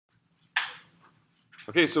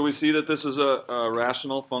Okay, so we see that this is a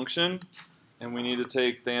rational function, and we need to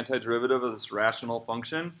take the antiderivative of this rational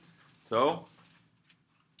function. So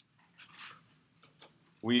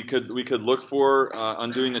we could look for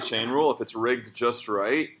undoing the chain rule if it's rigged just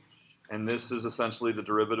right, and this is essentially the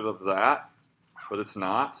derivative of that, but it's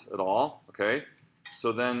not at all. Okay,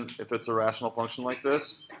 so then if it's a rational function like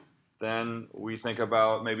this, then we think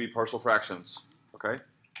about maybe partial fractions. Okay,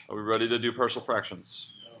 are we ready to do partial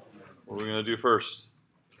fractions? What are we going to do first?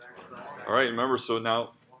 All right, remember, so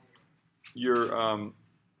now your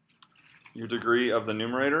degree of the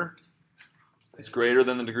numerator is greater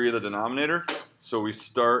than the degree of the denominator, so we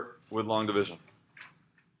start with long division.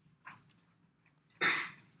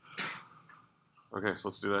 Okay, so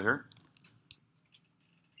let's do that here.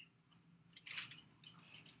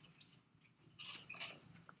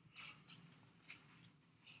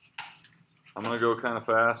 I'm going to go kind of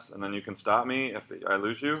fast, and then you can stop me if I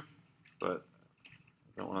lose you, but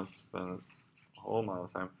I don't want to spend a whole lot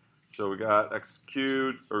of time. So we got x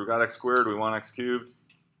cubed, or we got x squared, we want x cubed.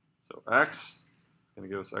 So x is going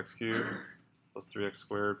to give us x cubed plus 3x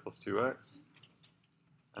squared plus 2x.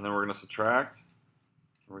 And then we're going to subtract.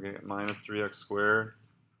 We're going to get minus 3x squared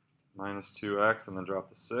minus 2x, and then drop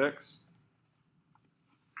the 6.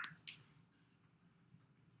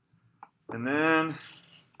 And then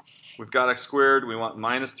we've got x squared, we want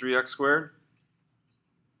minus 3x squared.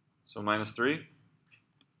 So minus 3.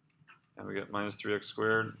 And we get minus 3x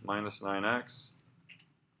squared minus 9x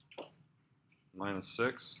minus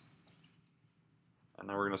 6. And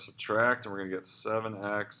then we're going to subtract, and we're going to get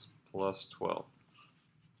 7x plus 12.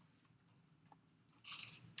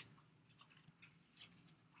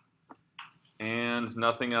 And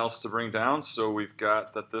nothing else to bring down, so we've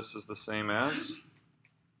got that this is the same as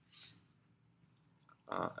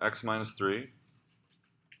x minus 3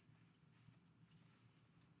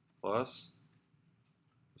 plus,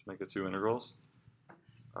 let's make it two integrals,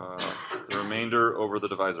 the remainder over the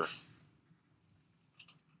divisor.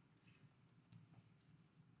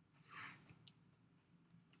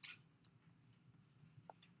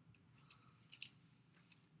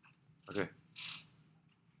 Okay.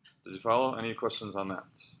 Did you follow? Any questions on that?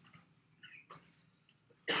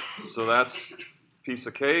 So that's piece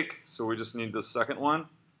of cake. So we just need the second one.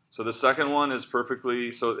 So the second one is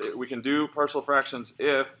perfectly, so we can do partial fractions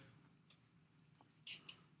if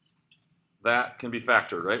that can be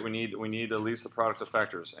factored, right? We need at least the product of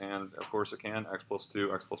factors, and of course it can, x plus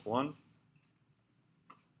 2, x plus 1.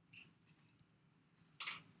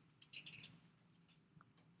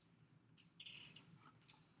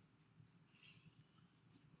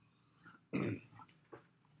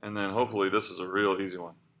 And then hopefully this is a real easy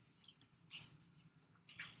one.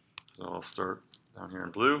 So I'll start down here in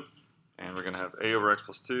blue, and we're going to have a over x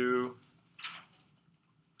plus 2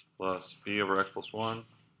 plus b over x plus 1.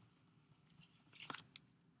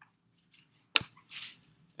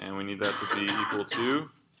 And we need that to be equal to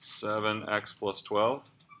 7x plus 12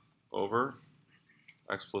 over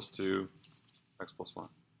x plus 2, x plus 1.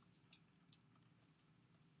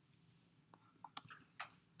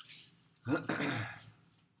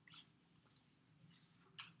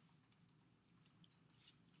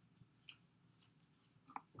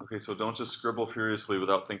 Okay, so don't just scribble furiously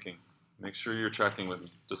without thinking. Make sure you're tracking with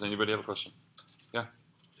me. Does anybody have a question? Yeah?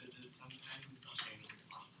 Does it sometimes change the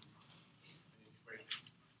constants?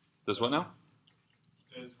 Does what now?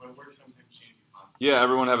 Does what word sometimes change the constants? Yeah,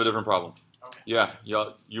 everyone have a different problem. Okay. Yeah,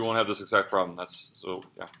 you won't have this exact problem. That's so,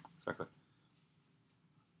 yeah, exactly.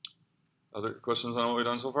 Other questions on what we've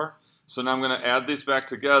done so far? So now I'm going to add these back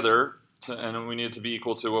together, and we need it to be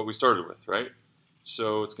equal to what we started with, right?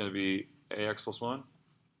 So it's going to be ax plus 1.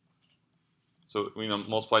 So we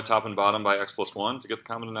multiply top and bottom by x plus 1 to get the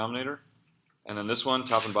common denominator. And then this one,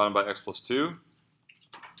 top and bottom by x plus 2.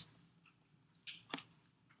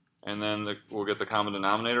 And then we'll get the common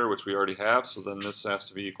denominator, which we already have. So then this has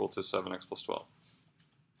to be equal to 7x plus 12.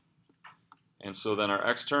 And so then our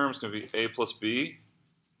x term is going to be a plus b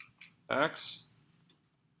x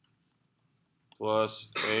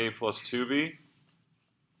plus a plus 2b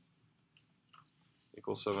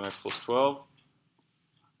equals 7x plus 12.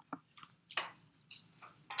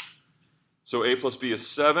 So a plus b is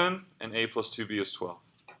 7, and a plus 2b is 12.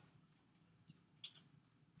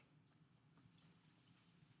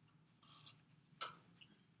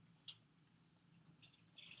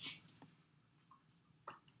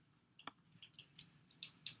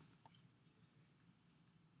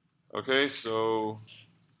 Okay, so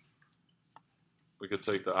we could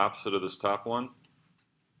take the opposite of this top one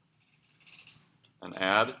and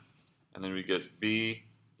add, and then we get b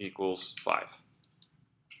equals 5.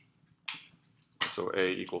 So a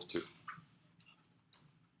equals 2.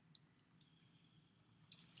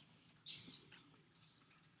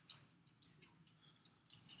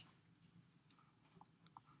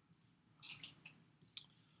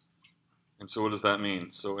 so what does that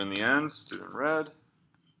mean? So in the end, do it in red.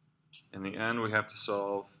 In the end, we have to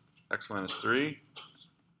solve x minus 3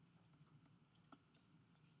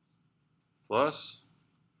 plus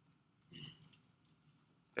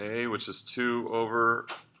a, which is 2 over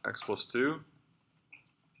x plus 2,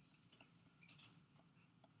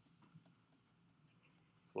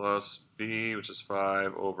 plus b, which is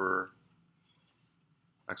 5 over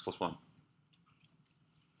x plus 1.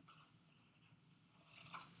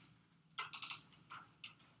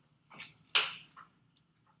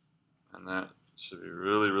 And that should be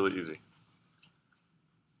really, really easy.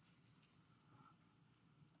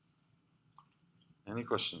 Any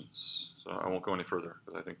questions? So I won't go any further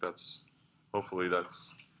because I think hopefully that's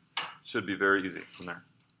should be very easy from there.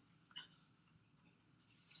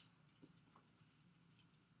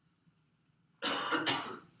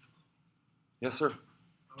 Yes, sir.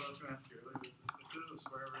 I was going to ask you earlier, if there's a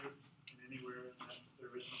square root in anywhere in the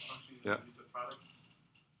original function, you Yeah. can use the product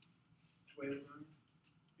way of doing it?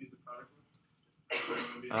 Use the product way?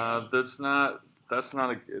 That's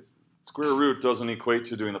not square root doesn't equate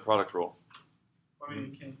to doing the product rule. I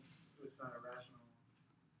mean, you can't, it's not a rational.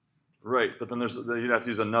 Right, but then you'd have to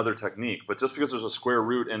use another technique. But just because there's a square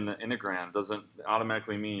root in the integram doesn't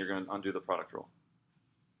automatically mean you're going to undo the product rule.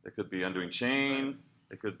 It could be undoing chain.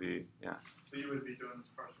 It could be, yeah. So you would be doing this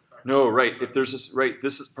partial fraction. No, right. If there's this, right,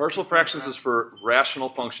 this is partial fractions is for rational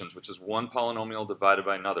functions, which is one polynomial divided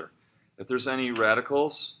by another. If there's any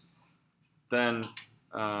radicals, then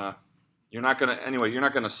you're not going to, anyway, you're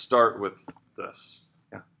not going to start with this.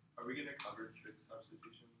 Yeah. Are we going to cover trig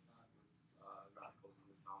substitution with radicals in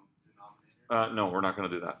the denominator? No, we're not going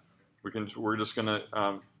to do that. We're just going to,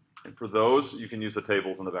 and for those, you can use the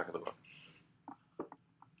tables in the back of the book.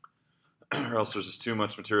 Or else there's just too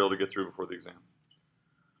much material to get through before the exam.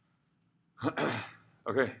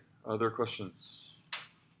 Okay, other questions?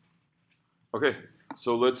 Okay,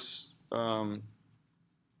 so let's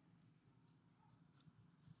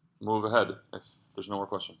move ahead if there's no more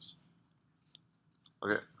questions.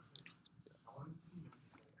 Okay.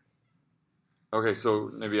 Okay, so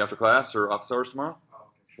maybe after class or office hours tomorrow?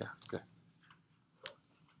 Oh, okay. Yeah, okay.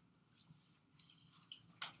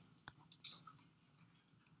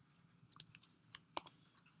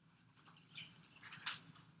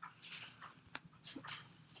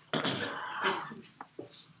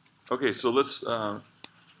 Okay, so let's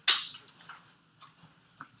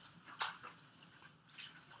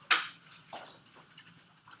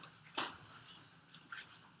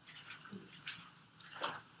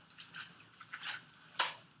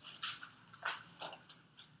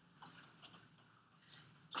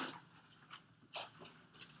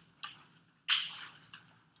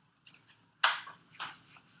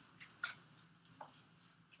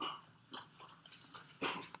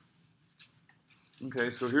okay,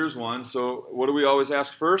 so here's one. So what do we always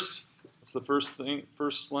ask first? What's the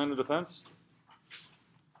first line of defense?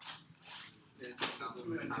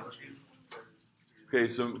 Okay,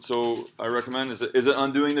 so I recommend, is it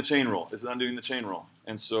undoing the chain rule? Is it undoing the chain rule?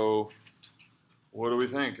 And so what do we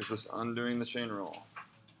think? Is this undoing the chain rule?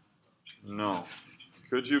 No.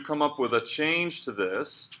 Could you come up with a change to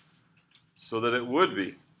this so that it would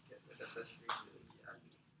be?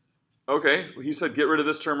 Okay, he said get rid of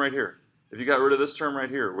this term right here. If you got rid of this term right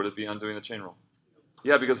here, would it be undoing the chain rule?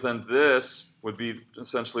 Yeah, because then this would be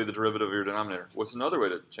essentially the derivative of your denominator. What's another way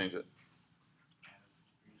to change it?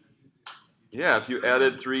 Yeah, if you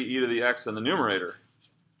added 3e to the x in the numerator,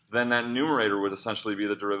 then that numerator would essentially be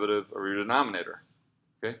the derivative of your denominator.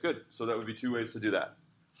 Okay, good. So that would be two ways to do that.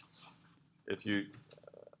 If you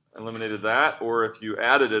eliminated that, or if you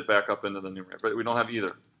added it back up into the numerator. But we don't have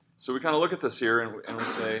either. So we kind of look at this here and we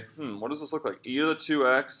say, what does this look like? E to the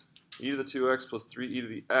 2x, e to the 2x plus 3e to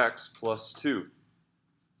the x plus 2.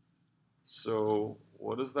 So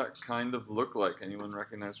what does that kind of look like? Anyone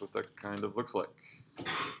recognize what that kind of looks like?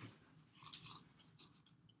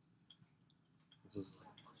 This is,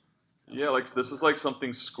 yeah, like this is like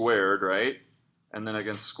something squared, right? And then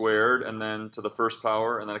again squared, and then to the first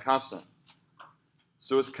power, and then a constant.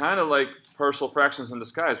 So it's kind of like partial fractions in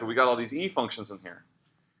disguise, but we got all these e functions in here.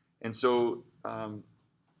 And so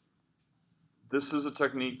this is a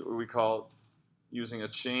technique that we call using a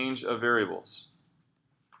change of variables,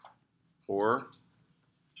 or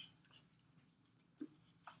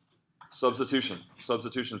substitution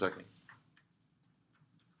technique.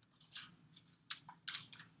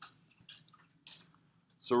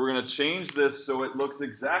 So we're going to change this so it looks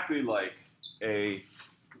exactly like a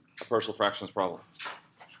partial fractions problem.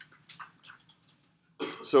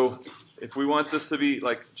 So if we want this to be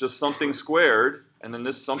like just something squared, and then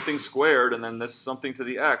this something squared, and then this something to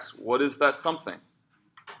the x, what is that something?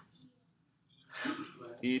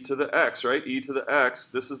 e to the x, right? E to the x,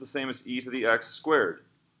 this is the same as e to the x squared.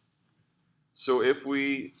 So if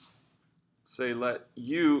we say let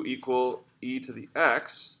u equal e to the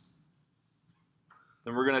x,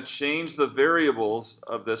 then we're going to change the variables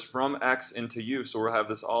of this from x into u. So we'll have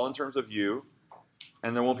this all in terms of u,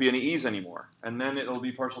 and there won't be any e's anymore. And then it'll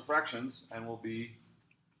be partial fractions, and we'll be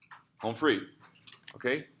home free.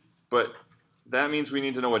 Okay? But that means we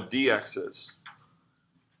need to know what dx is.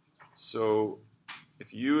 So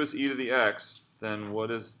if u is e to the x, then what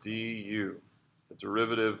is du? The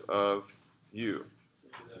derivative of u.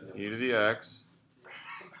 E to the x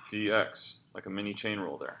dx, like a mini chain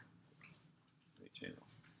rule there. Mini chain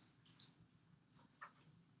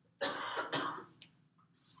rule.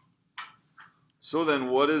 So then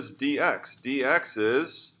what is dx? Dx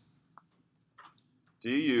is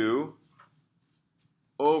du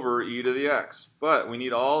over e to the x. But we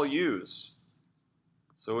need all u's.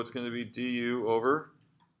 So it's going to be du over,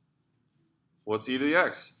 what's e to the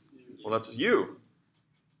x? Well, that's u.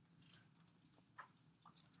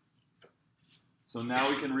 So now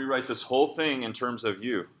we can rewrite this whole thing in terms of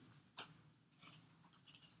u.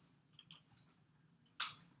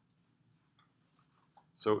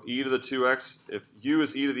 So e to the 2x, if u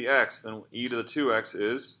is e to the x, then e to the 2x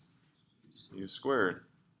is u squared.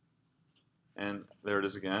 And there it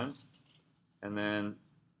is again. And then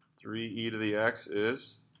 3e to the x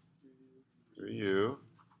is 3u.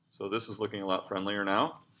 So this is looking a lot friendlier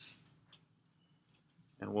now.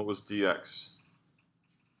 And what was dx?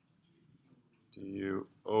 Du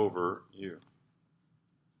over u.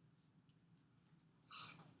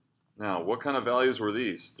 Now, what kind of values were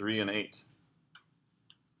these? 3 and 8.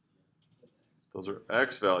 Those are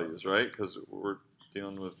x values, right? Because we're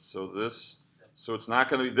dealing with, so it's not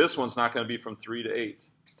going to be, this one's not going to be from 3 to 8.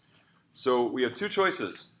 So we have two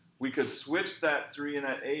choices. We could switch that 3 and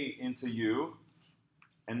that 8 into u,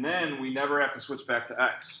 and then we never have to switch back to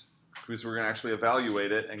x, because we're going to actually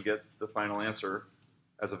evaluate it and get the final answer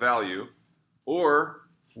as a value. Or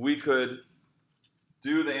we could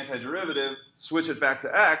do the antiderivative, switch it back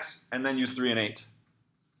to x, and then use 3 and 8.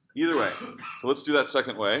 Either way. So let's do that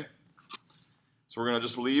second way. So we're going to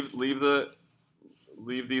just leave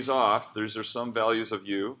these off. There's some values of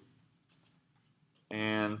u.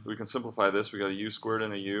 And we can simplify this. We got a u squared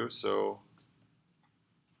and a u, so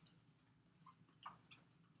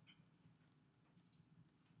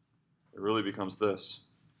it really becomes this,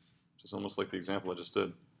 which is almost like the example I just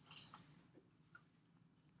did.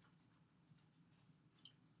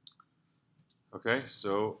 Okay,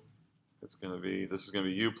 so it's going to be, this is going to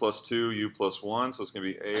be u plus 2, u plus 1, so it's going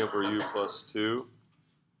to be a over u plus 2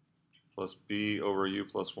 plus b over u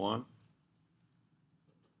plus 1.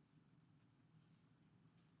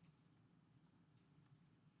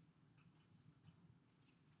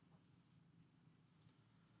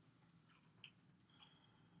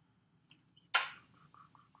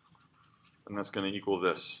 And that's going to equal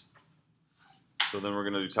this. So then we're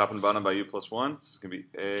going to do top and bottom by u plus 1. This is going to be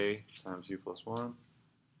a times u plus 1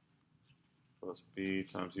 plus b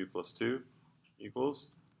times u plus 2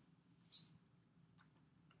 equals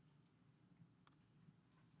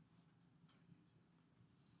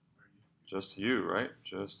just u, right?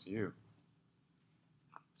 Just u.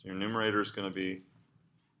 So your numerator is going to be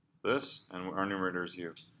this, and our numerator is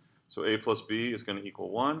u. So a plus b is going to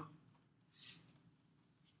equal 1,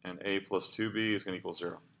 and a plus 2b is going to equal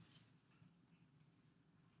 0.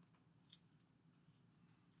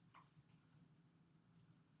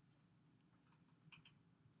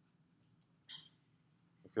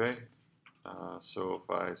 Okay, so if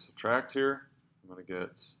I subtract here, I'm going to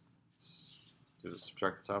get, let's do the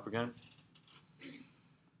subtract the top again.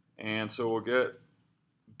 And so we'll get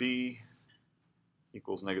b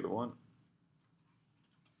equals -1,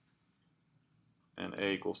 and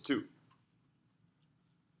a equals 2.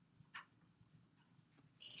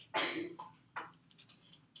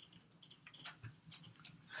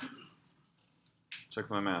 Check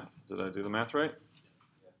my math. Did I do the math right?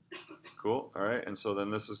 Cool. All right. And so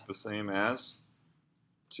then this is the same as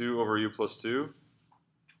 2 over u plus 2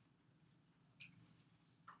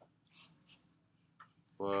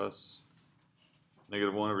 plus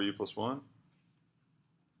 -1 over u plus 1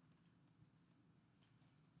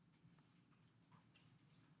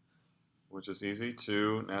 which is easy.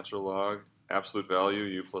 2 natural log absolute value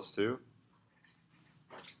u plus 2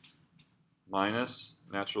 minus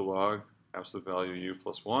natural log absolute value u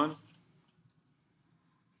plus 1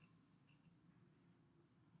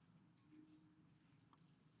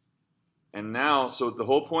 And now, so the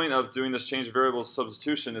whole point of doing this change of variables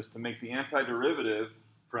substitution is to make the antiderivative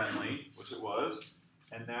friendly, which it was.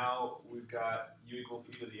 And now we've got u equals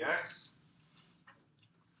e to the x.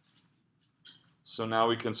 So now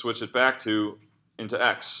we can switch it back into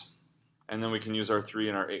x. And then we can use our 3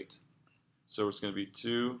 and our 8. So it's going to be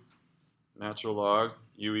 2 natural log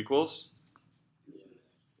u equals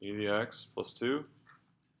e to the x plus 2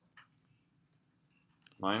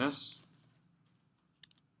 minus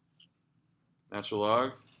natural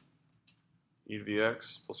log e to the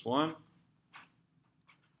x plus 1.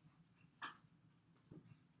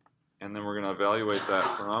 And then we're going to evaluate that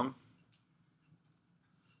from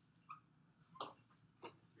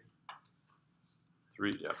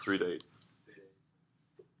 3 to 8.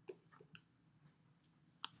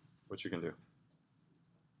 What you can do.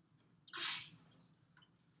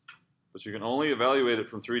 But you can only evaluate it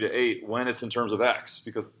from 3 to 8 when it's in terms of x,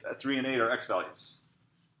 because 3 and 8 are x values.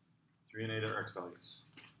 3 and 8 are x values.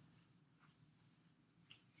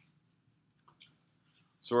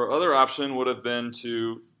 So our other option would have been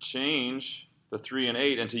to change the 3 and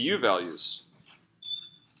 8 into u values.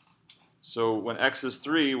 So when x is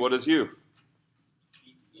 3, what is u?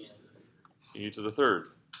 E to the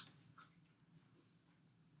third.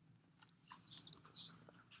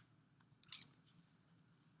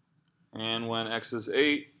 And when x is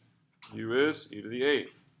 8, u is e to the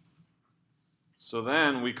 8th. So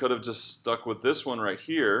then we could have just stuck with this one right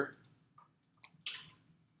here.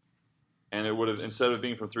 And it would have, instead of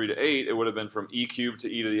being from 3 to 8, it would have been from e cubed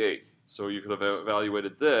to e to the 8th. So you could have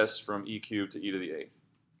evaluated this from e cubed to e to the 8th.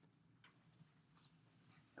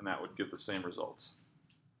 And that would give the same results.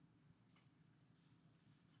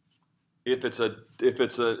 If it's a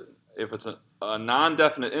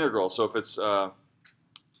non-definite integral, so if it's what's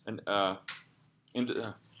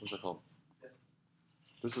it called?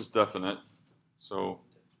 This is definite, so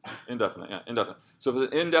indefinite, yeah, indefinite. So if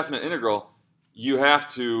it's an indefinite integral, you have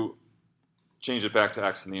to change it back to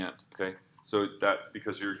x in the end, okay? So that,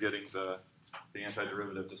 because you're getting the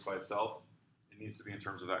antiderivative just by itself, it needs to be in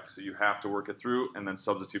terms of x. So you have to work it through and then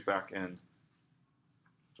substitute back in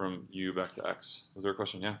from u back to x. Was there a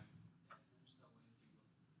question? Yeah?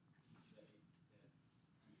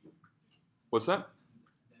 What's that?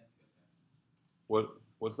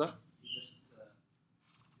 What's that?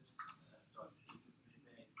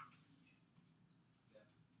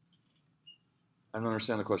 I don't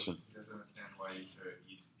understand the question. He doesn't understand why you should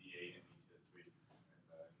e to the 8 and e to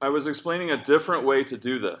the 3. I was explaining a different way to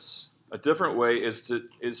do this. A different way is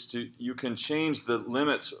to you can change the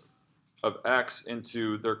limits of x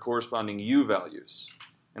into their corresponding u values,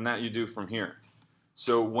 and that you do from here.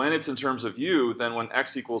 So when it's in terms of u, then when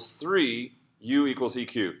x equals 3, u equals e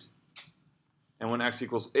cubed. And when x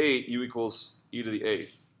equals 8, u equals e to the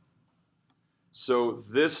 8th. So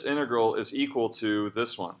this integral is equal to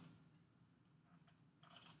this one.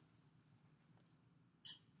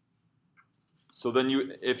 So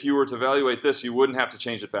then if you were to evaluate this, you wouldn't have to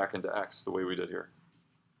change it back into x the way we did here.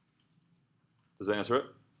 Does that answer it?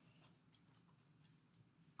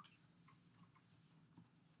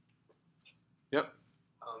 Yep.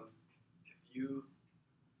 If you,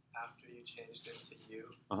 after you changed it to u,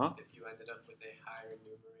 if you ended up with a higher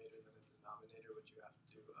numerator than a denominator, would you have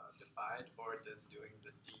to divide, or does doing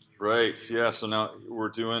the du? Right, yeah, so now we're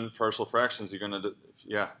doing partial fractions. You're going to,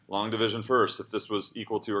 long division first, if this was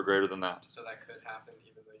equal to or greater than that. So that could happen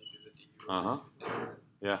even though you do the du.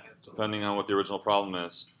 Yeah, depending on what the original problem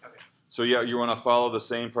is. Okay. So yeah, you want to follow the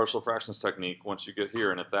same partial fractions technique once you get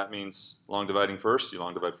here, and if that means long dividing first, you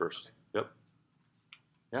long divide first. Okay. Yep.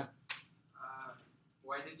 Yeah?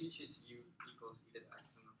 Why did you choose u equals e to the x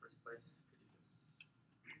in the first place?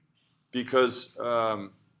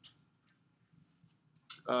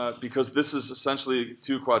 Because this is essentially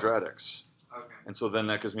 2 quadratics. Okay. And so then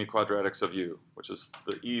that gives me quadratics of u, which is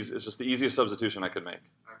it's just the easiest substitution I could make.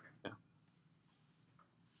 Okay. Yeah.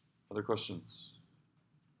 Other questions?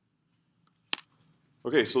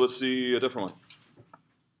 Okay, so let's see a different one.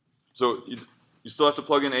 So you still have to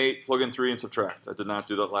plug in 8, plug in 3, and subtract. I did not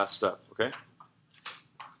do that last step, okay?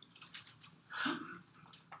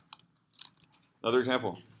 Another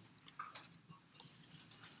example.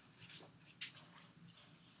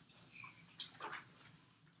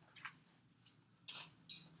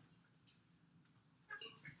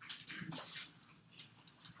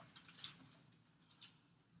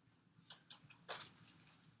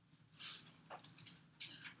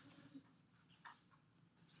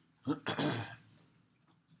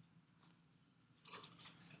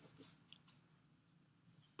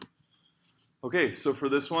 Okay, so for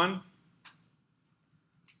this one,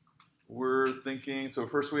 we're thinking, so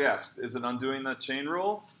first we asked, is it undoing the chain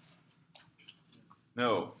rule?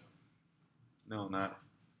 No. No, not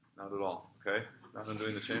at all, okay? Not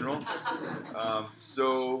undoing the chain rule.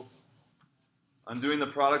 So undoing the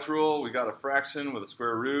product rule, we got a fraction with a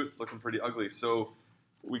square root, looking pretty ugly. So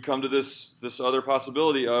we come to this other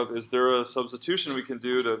possibility of, is there a substitution we can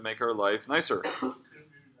do to make our life nicer? Couldn't we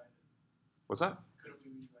rewrite it? What's that? Couldn't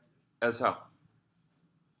we rewrite it? As how?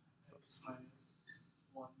 X minus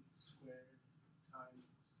 1 squared times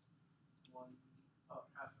 1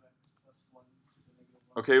 half x plus 1 to the negative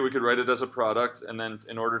 1. Okay, we could write it as a product, and then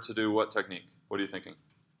in order to do what technique? What are you thinking?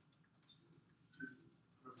 To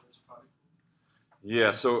reverse product.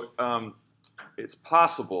 Yeah, so it's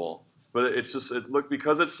possible, but it's just look,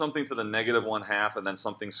 because it's something to the negative 1/2 and then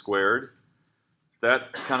something squared.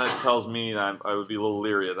 That kind of tells me that I would be a little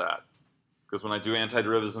leery of that, because when I do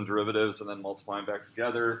antiderivatives and derivatives and then multiplying back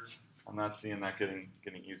together, I'm not seeing that getting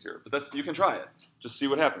easier. But you can try it. Just see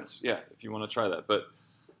what happens. Yeah, if you want to try that. But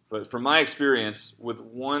from my experience, with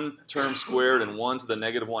one term squared and 1 to the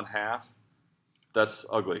negative 1/2, that's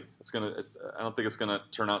ugly. I don't think it's gonna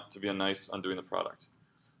turn out to be a nice undoing the product,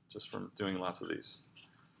 just from doing lots of these.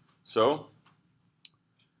 So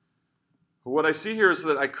what I see here is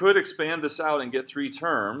that I could expand this out and get 3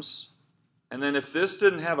 terms, and then if this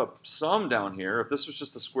didn't have a sum down here, if this was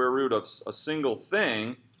just the square root of a single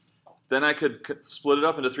thing, then I could split it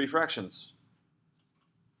up into 3 fractions.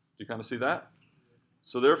 Do you kind of see that?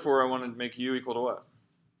 So therefore, I want to make u equal to what?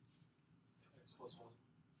 X plus 1.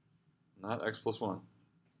 Not x plus 1.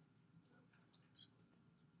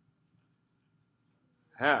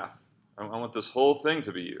 Half. I want this whole thing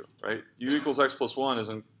to be u, right? U equals x plus 1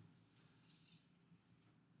 isn't...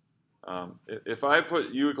 if I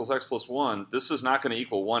put u equals x plus 1, this is not going to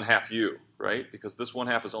equal 1/2 u, right? Because this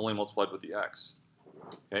 1/2 is only multiplied with the x.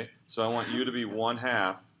 Okay? So I want u to be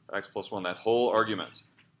 1/2 x plus 1, that whole argument.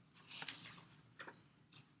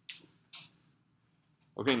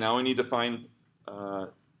 Okay, now we need to find...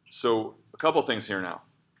 so a couple things here now.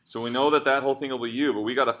 So we know that that whole thing will be u, but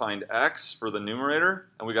we got to find x for the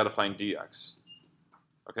numerator, and we got to find dx.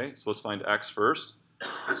 Okay, so let's find x first.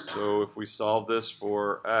 So if we solve this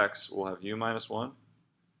for x, we'll have u minus 1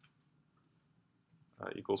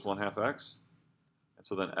 equals 1/2 x. And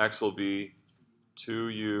so then x will be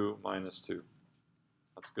 2u minus 2.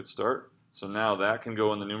 That's a good start. So now that can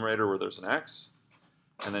go in the numerator where there's an x.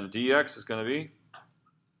 And then dx is going to be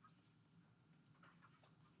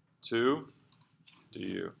 2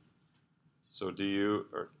 du. So du,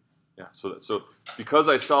 or yeah, so because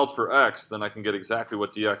I solved for x, then I can get exactly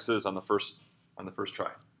what dx is on the first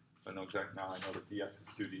try. I know exactly now. I know that dx is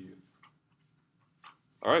 2 du.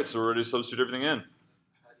 All right, so we're ready to substitute everything in. How do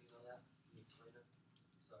you know that? Can you explain it?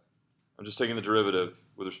 Sorry. I'm just taking the derivative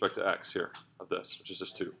with respect to x here of this, which is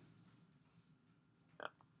just 2. Yeah.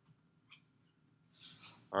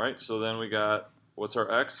 All right, so then we got, what's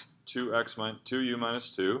our x? 2u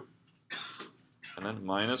minus 2, and then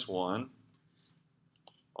minus 1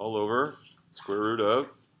 all over square root of,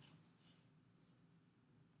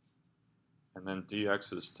 and then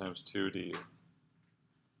dx is times 2 du.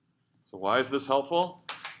 So why is this helpful?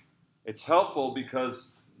 It's helpful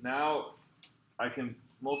because now I can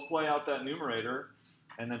multiply out that numerator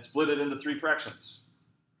and then split it into 3 fractions.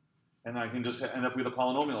 And I can just end up with a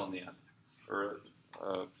polynomial in the end. Or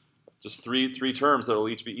just three terms that will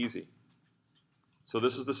each be easy. So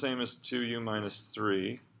this is the same as 2u minus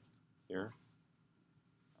 3 here.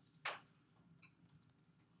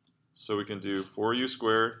 So we can do 4u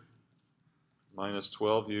squared minus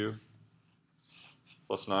 12u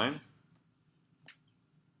plus 9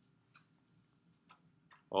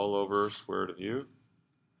 all over square root of u.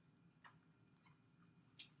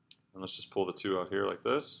 And let's just pull the 2 out here like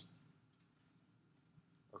this.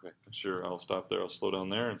 Okay, sure, I'll stop there. I'll slow down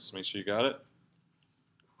there and just make sure you got it.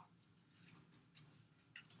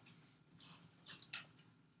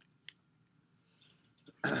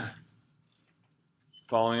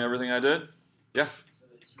 Following everything I did? Yeah? So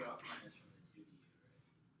the 2 out minus from the 2 du,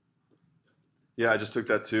 right? Yeah, I just took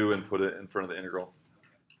that 2 and put it in front of the integral.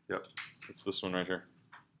 Yep, it's this one right here.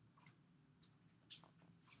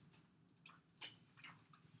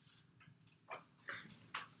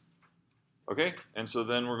 Okay, and so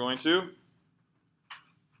then we're going to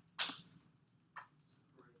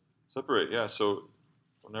separate. Yeah, so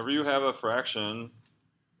whenever you have a fraction,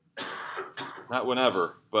 not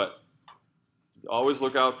whenever, but always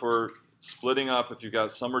look out for splitting up. If you've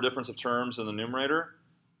got sum or difference of terms in the numerator,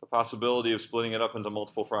 the possibility of splitting it up into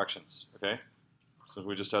multiple fractions. Okay, since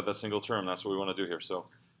we just had that single term, that's what we want to do here. So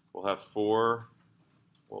we'll have 4.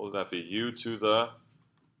 What would that be? U to the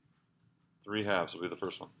 3/2 will be the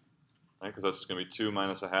first one. Right, because that's going to be 2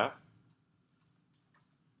 minus 1/2.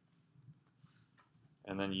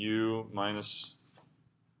 And then u minus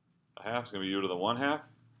 1/2 is going to be u to the 1/2.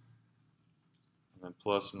 and then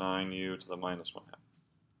plus 9u to the minus 1/2.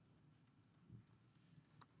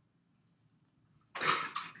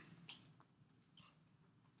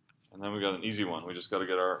 And then we got an easy one. We just got to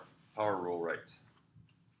get our power rule right.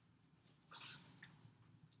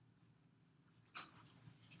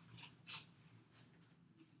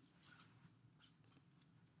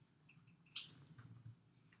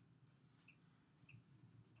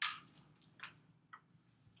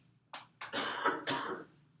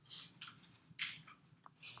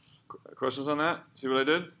 Questions on that? See what I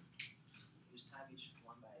did? Just time each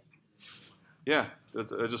one by Yeah, I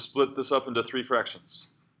just split this up into 3 fractions,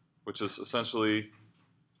 which is essentially,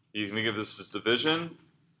 you can think of this as division,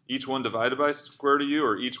 each one divided by square root of u,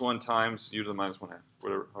 or each one times u to the minus 1/2,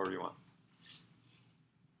 whatever, however you want.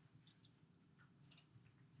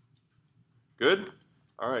 Good?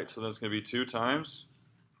 All right, so that's going to be 2 times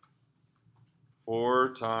 4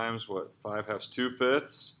 times what? 5/2,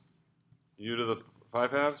 2/5 u to the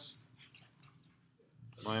 5/2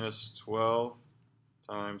 minus 12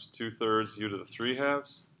 times 2/3 u to the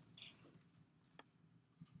 3/2.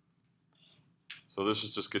 So this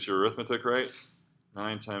is just get your arithmetic right.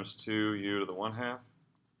 9 times 2 u to the 1/2.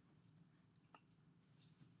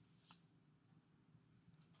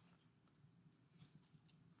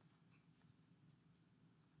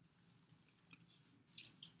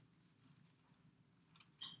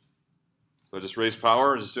 So I just raise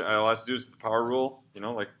power. All I have to do is the power rule. You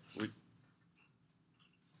know, like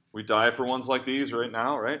we die for ones like these right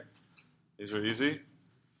now, right? These are easy.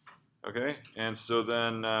 Okay, and so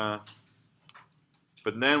then,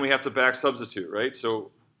 but then we have to back substitute, right?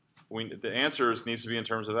 So the answer needs to be in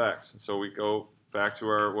terms of x. And so we go back to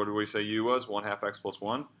our, what did we say u was? 1/2 x plus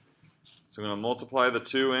 1. So I'm going to multiply the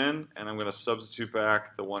 2 in, and I'm going to substitute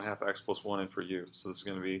back the 1/2 x plus 1 in for u. So this is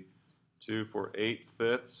going to be 2 for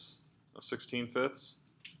 8/5, no, 16/5.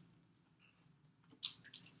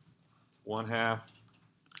 1/2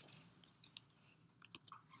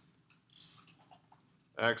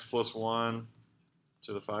 x plus 1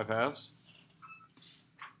 to the 5/2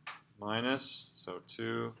 minus, so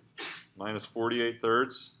 2 minus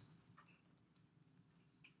 48/3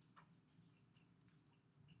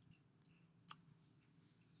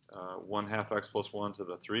 1/2 x plus 1 to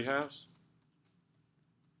the 3/2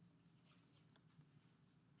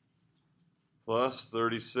 plus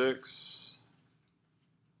 36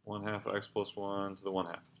 1/2 x plus 1 to the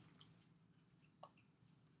 1/2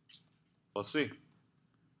 plus c.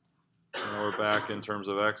 Now we're back in terms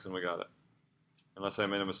of x, and we got it. Unless I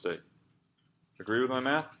made a mistake. Agree with my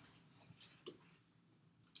math?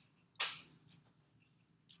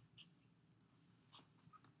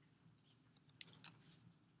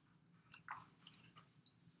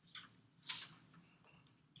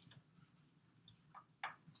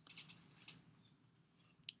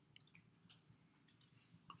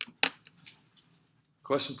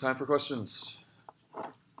 Time for questions.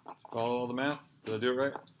 Follow all the math? Did I do it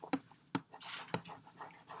right?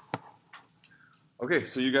 Okay,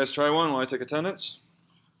 so you guys try one while I take attendance.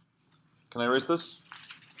 Can I erase this?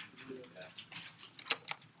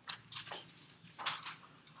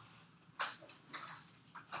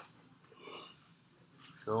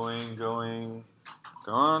 Going,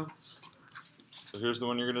 gone. So here's the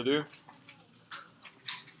one you're going to do.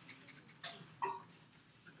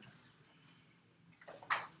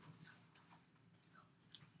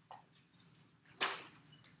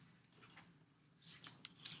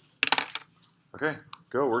 Okay,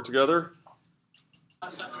 go, work together.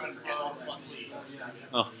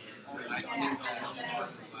 Oh.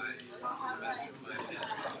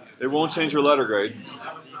 It won't change your letter grade.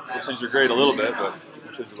 It'll change your grade a little bit, but it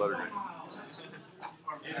won't change your letter grade.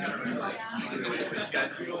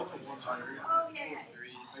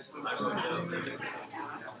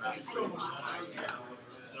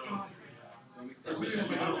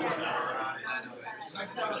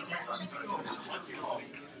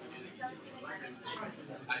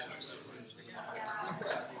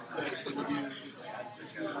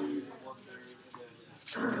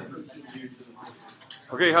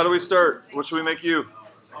 Okay, how do we start? What should we make u?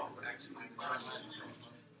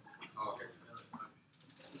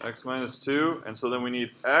 X minus 2, and so then we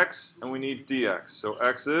need x and we need dx. So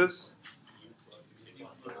x is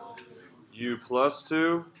u plus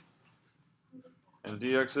 2, and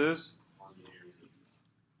dx is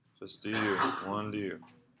just du, 1 du.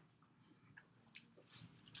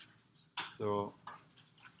 So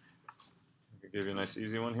I could give you a nice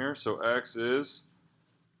easy one here. So x is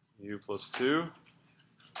u plus 2.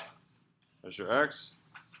 There's your x.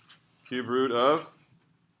 Cube root of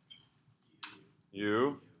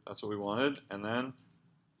u. That's what we wanted. And then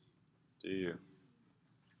du.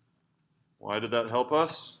 Why did that help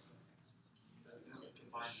us?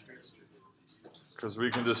 Because we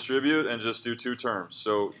can distribute and just do two terms.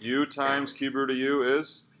 So u times cube root of u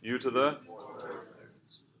is u to the?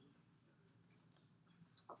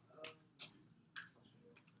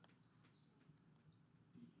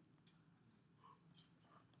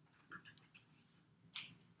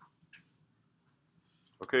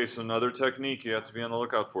 Okay, so another technique you have to be on the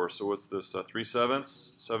lookout for. So what's this, 3/7,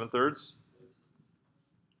 7/3?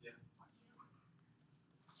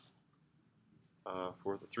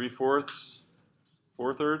 3/4,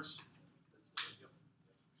 4/3?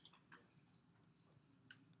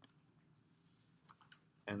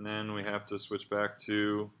 And then we have to switch back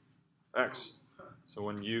to x. So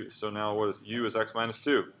when so now what is u is x minus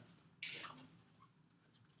 2.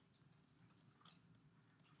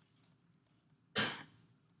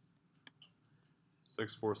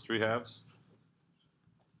 6/4, 3/2.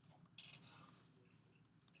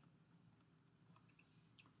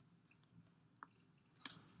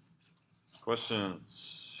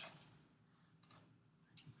 Questions?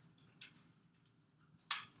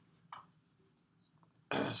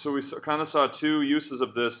 So we kind of saw two uses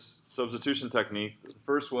of this substitution technique. The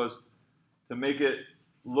first was to make it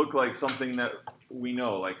look like something that we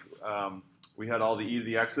know, like we had all the e to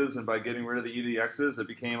the x's, and by getting rid of the e to the x's, it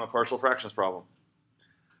became a partial fractions problem.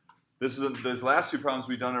 These last two problems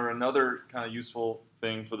we've done are another kind of useful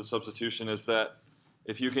thing for the substitution, is that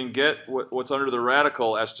if you can get what's under the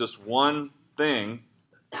radical as just one thing,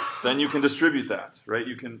 then you can distribute that, right?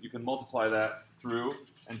 You can multiply that through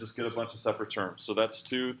and just get a bunch of separate terms. So that's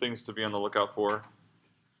two things to be on the lookout for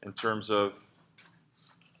in terms of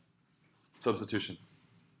substitution.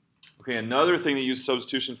 Okay, another thing to use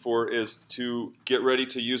substitution for is to get ready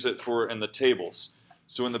to use it for in the tables.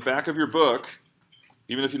 So in the back of your book,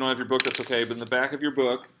 even if you don't have your book, that's okay, but in the back of your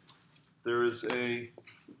book, there's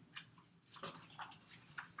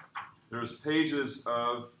pages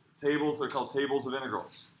of tables. They're called tables of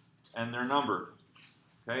integrals, and they're numbered.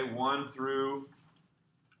 Okay, 1 through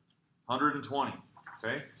 120.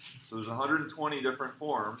 Okay, so there's 120 different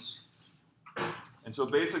forms, and so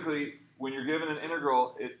basically, when you're given an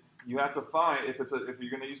integral, you have to find if you're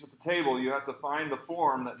going to use the table, you have to find the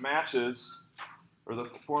form that matches, or the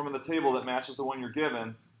form in the table that matches the one you're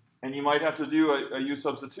given, and you might have to do a u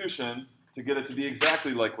substitution to get it to be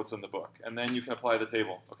exactly like what's in the book, and then you can apply the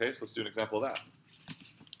table. Okay, so let's do an example of that.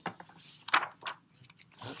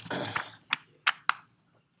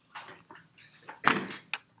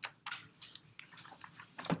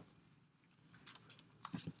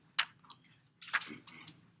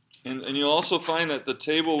 And you'll also find that the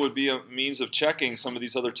table would be a means of checking some of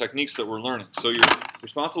these other techniques that we're learning. So you're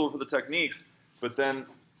responsible for the techniques, but then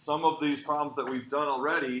some of these problems that we've done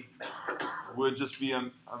already would just be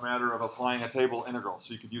a matter of applying a table integral.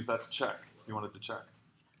 So you could use that to check if you wanted to check.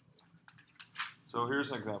 So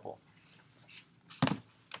here's an example.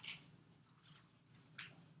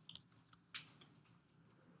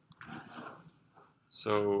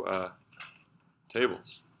 So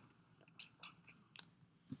tables.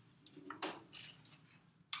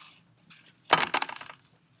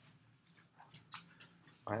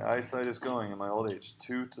 My eyesight is going in my old age.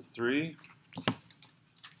 2 to 3.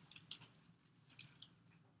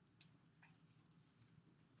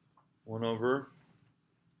 One over.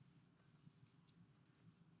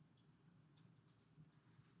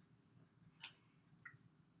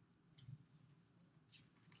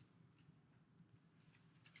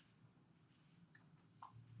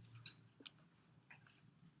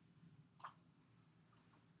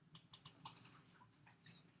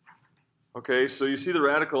 Okay, so you see the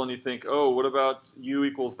radical and you think, oh, what about u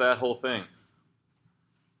equals that whole thing?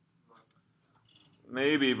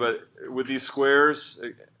 Maybe, but with these squares,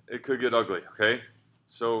 it could get ugly, okay?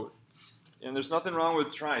 So, and there's nothing wrong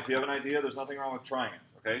with trying. If you have an idea, there's nothing wrong with trying it,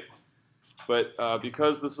 okay? But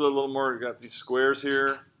because this is a little more, got these squares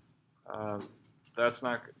here, that's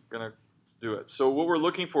not going to do it. So what we're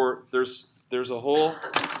looking for, there's a whole,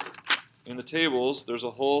 in the tables, there's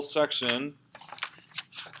a whole section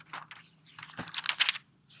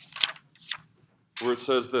where it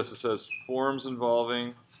says this. It says forms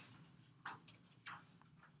involving,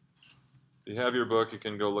 if you have your book, you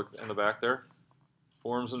can go look in the back there.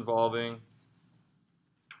 Forms involving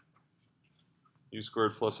u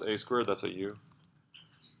squared plus a squared, that's a u.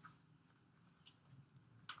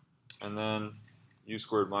 And then u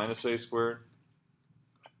squared minus a squared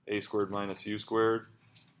minus u squared.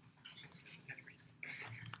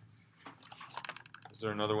 Is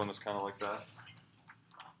there another one that's kind of like that?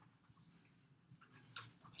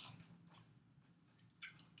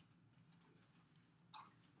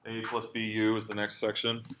 A plus bu is the next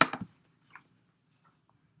section.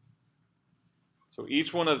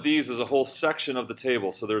 each one of these is a whole section of the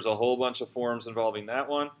table. So there's a whole bunch of forms involving that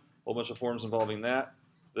one, a whole bunch of forms involving that,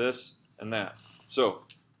 this, and that. So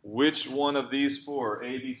which one of these four,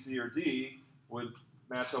 A, B, C, or D, would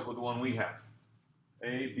match up with the one we have?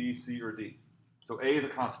 A, B, C, or D. So A is a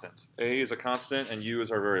constant. A is a constant, and U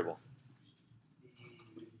is our variable.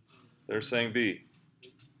 They're saying B.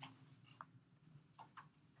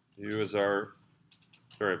 U is our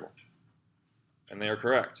variable. And they are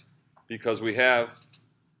correct, because we have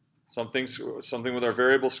something with our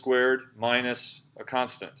variable squared minus a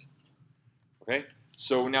constant. Okay?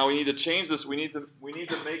 So now we need to change this. We need to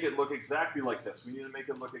make it look exactly like this. We need to make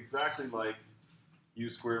it look exactly like U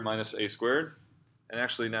squared minus A squared. And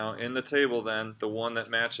actually now in the table then, the one that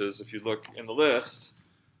matches, if you look in the list,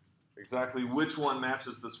 exactly which one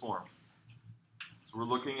matches this form. So we're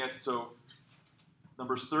looking at, so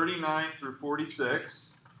numbers 39 through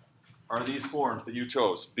 46 are these forms that you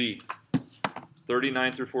chose, B.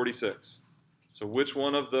 39 through 46. So which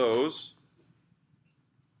one of those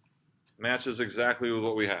matches exactly with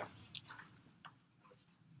what we have?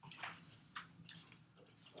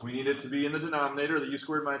 We need it to be in the denominator, the U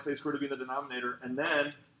squared minus A squared to be in the denominator, and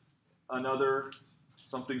then another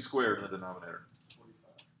something squared in the denominator.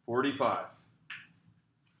 45.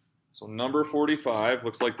 So number 45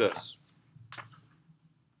 looks like this.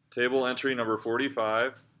 Table entry number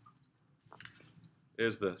 45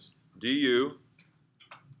 is this. Du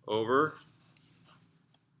over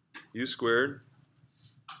U squared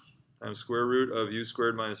times square root of U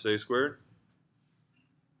squared minus A squared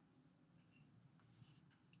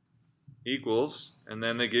equals, and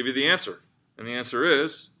then they give you the answer. And the answer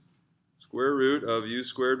is square root of U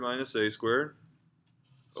squared minus A squared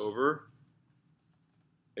over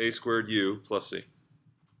A squared U plus C.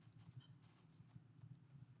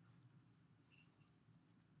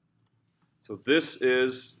 So this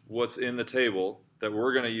is what's in the table that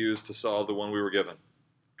we're going to use to solve the one we were given,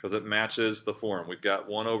 because it matches the form. We've got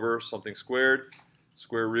 1 over something squared,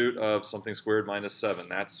 square root of something squared minus 7.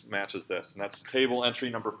 That matches this, and that's table entry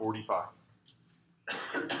number 45.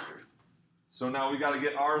 So now we got to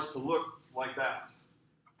get ours to look like that.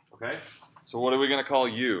 Okay? So what are we going to call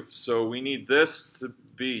U? So we need this to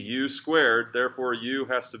be U squared, therefore U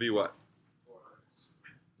has to be what? 4x.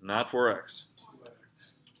 Not 4x.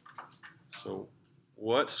 So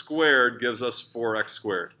what squared gives us 4x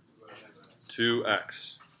squared?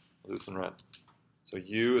 2x. I'll do this in red. So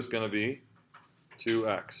U is going to be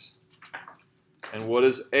 2x. And what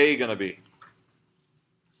is A going to be?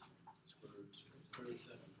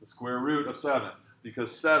 The square root of 7,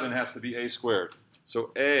 because 7 has to be A squared. So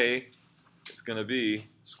A is going to be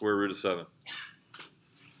square root of 7.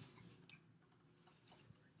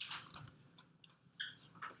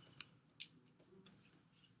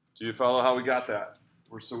 Do you follow how we got that?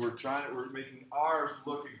 We're making ours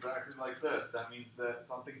look exactly like this. That means that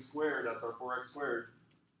something squared, that's our 4x squared.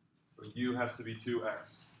 So U has to be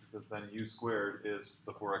 2x, because then U squared is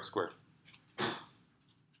the 4x squared.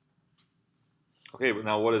 Okay, but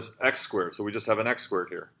now what is x squared? So we just have an x squared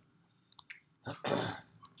here.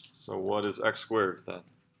 So what is x squared then?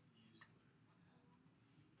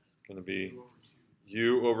 It's going to be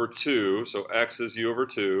U over 2. So x is U over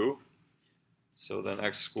 2. So then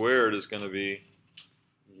x squared is going to be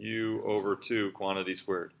U over 2 quantity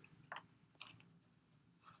squared.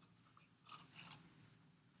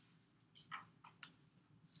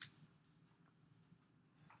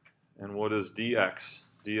 And what is dx?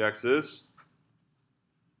 Dx is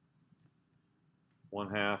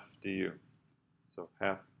 1/2 du. So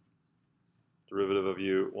half derivative of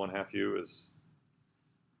u, 1/2 u is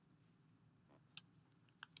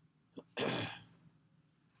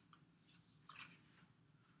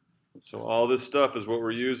so all this stuff is what we're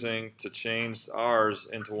using to change ours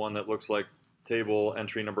into one that looks like table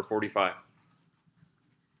entry number 45.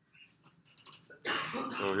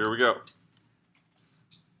 So here we go.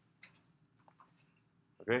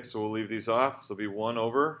 Okay, so we'll leave these off. So it'll be 1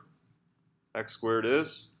 over x squared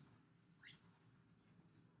is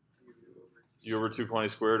u over 2 quantity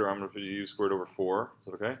squared, or I'm going to put u squared over 4. Is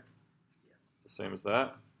that okay? It's the same as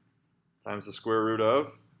that. Times the square root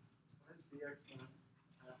of What is dx now?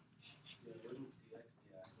 Yeah, wouldn't dx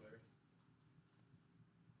be x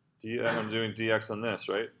squared? I'm doing dx on this,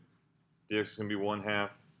 right? Dx is going to be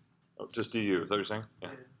 1/2. Oh, just du. Is that what you're saying?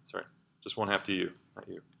 Yeah. Yeah. Sorry. Just 1/2 du, not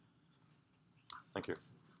u. Thank you.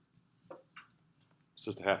 It's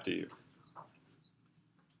just a half du.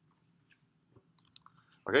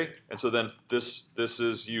 Okay, and so then this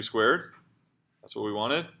is u squared. That's what we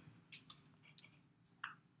wanted.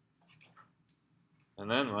 And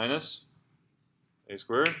then minus a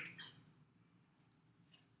squared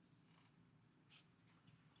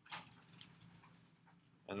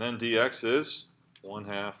And then dx is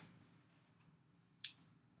 1/2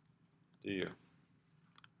 du. That's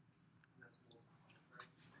multiplied, right?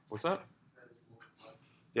 What's that? That is multiplied.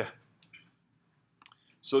 Yeah.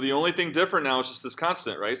 So the only thing different now is just this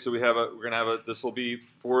constant, right? So we're gonna have a, this will be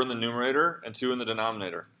 4 in the numerator and 2 in the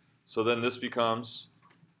denominator. So then this becomes,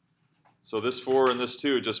 so this 4 and this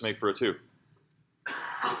 2 just make for a 2.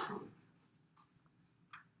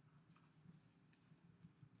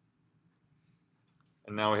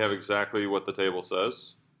 And now we have exactly what the table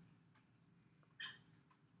says.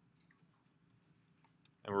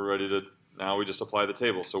 And we're ready to, now we just apply the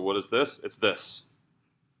table. So what is this? It's this,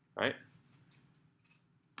 right?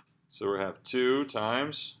 So we have 2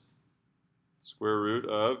 times square root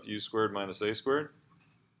of u squared minus a squared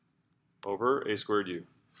over a squared u.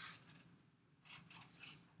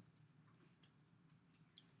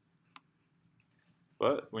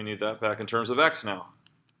 But we need that back in terms of x now.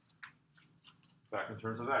 Back in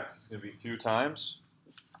terms of x, it's going to be 2 times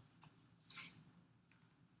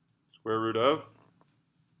square root of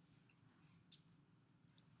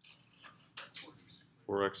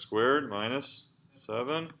 4x squared minus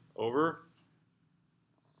 7 over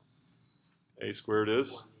a squared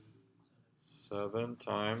is 7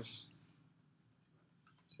 times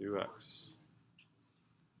 2x.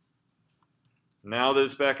 Now that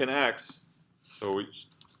it's back in x,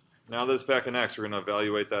 now that it's back in x, we're going to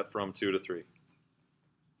evaluate that from 2 to 3.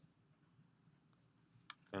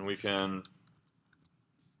 And we can,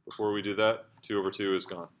 before we do that, 2 over 2 is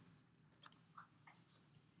gone.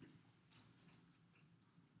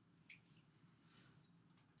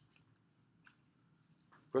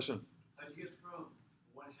 Question? How do you get from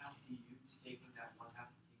 1/2 du to taking that 1/2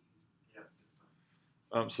 taking the other to the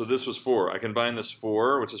front? So this was 4. I combine this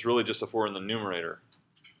 4, which is really just a 4 in the numerator.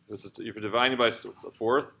 If you're dividing by the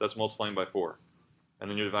fourth, that's multiplying by 4. And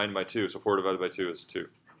then you're dividing by 2, so 4 divided by 2 is 2.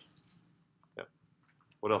 Yep.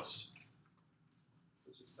 What else? So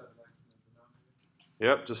it's just 7x in the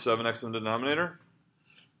denominator. Yep, just 7x in the denominator.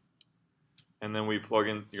 And then we plug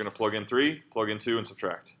in, you're going to plug in 3, plug in 2, and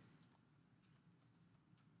subtract.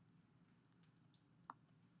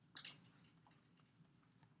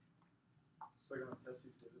 So you're going to test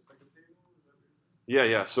you did this like a table? Is that what you're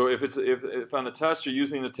saying? Yeah. So if on the test you're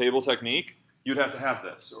using the table technique, you'd have to have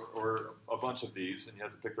this, or a bunch of these, and you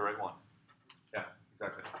have to pick the right one. Yeah,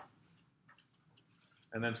 exactly.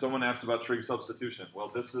 And then someone asked about trig substitution. Well,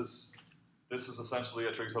 this is essentially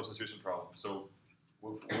a trig substitution problem. So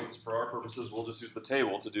for our purposes, we'll just use the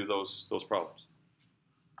table to do those problems.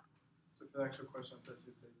 So for the actual question on test,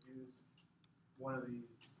 you'd say use one of these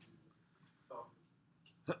to solve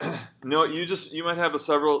this. No, you might have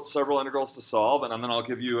several integrals to solve, and then I'll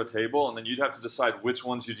give you a table, and then you'd have to decide which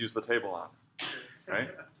ones you'd use the table on,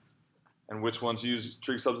 right? And which ones you use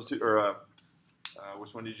trig substitute, or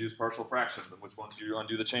which one you use partial fractions, and which ones you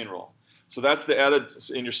undo the chain rule. So that's the added,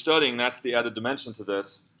 in your studying, that's the added dimension to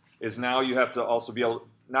this, is now you have to also be able,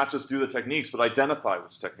 not just do the techniques, but identify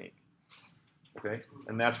which technique, okay?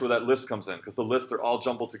 And that's where that list comes in, because the lists are all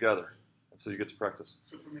jumbled together, and so you get to practice.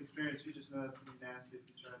 So from experience, you just know that's going to be nasty if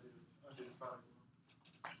you try to undo the product.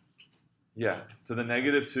 Yeah, to the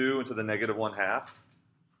 -2 and to the -1/2.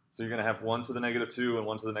 So you're going to have 1 to the -2 and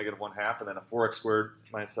 1 to the -1/2, and then a 4x squared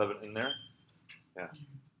minus 7 in there. Yeah. So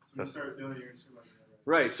when you start doing it, you're going to see like that,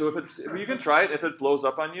 Right, so if you can try it. If it blows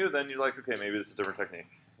up on you, then you're like, okay, maybe this is a different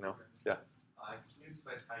technique. You know? Yeah. Can you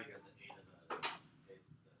explain how you got the 8 of the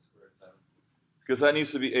square root of 7? Because that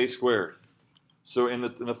needs to be a squared. So in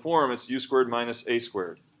the form, it's u squared minus a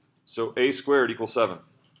squared. So a squared equals 7. Okay.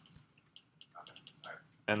 All right.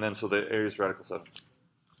 And then so the area is radical 7.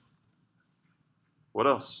 What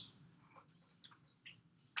else?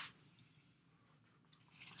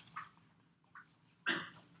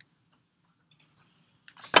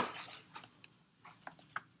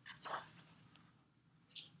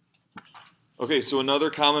 Okay, so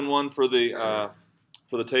another common one for the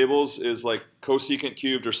tables is like cosecant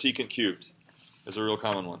cubed or secant cubed is a real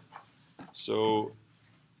common one. So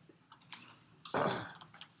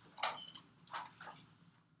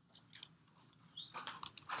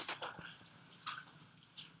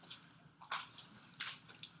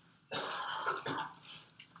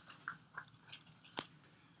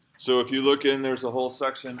if you look in, there's a whole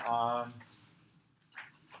section on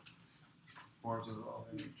forms of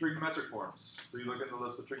trigonometric forms. So you look at the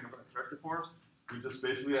list of trigonometric forms, you just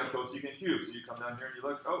basically have cosecant cubed. So you come down here and you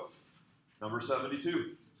look, oh, number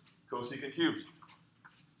 72, cosecant cubed.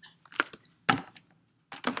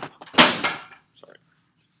 Sorry.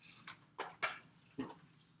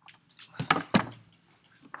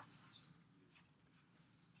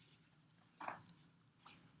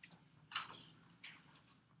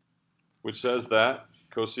 which says that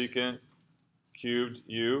cosecant cubed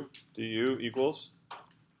u du equals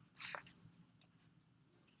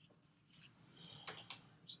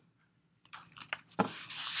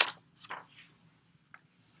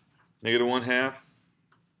 -1/2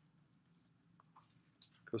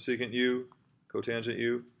 cosecant u cotangent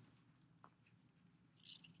u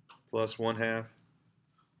plus 1/2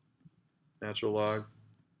 natural log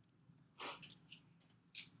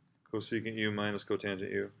cosecant u minus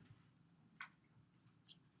cotangent u.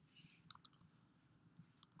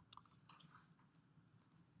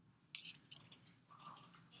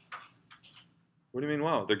 What do you mean,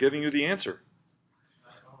 wow? They're giving you the answer.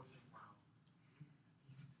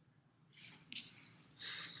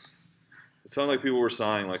 It sounded like people were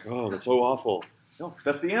sighing, like, oh, that's so awful. No,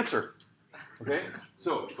 that's the answer. Okay?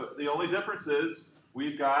 So, but the only difference is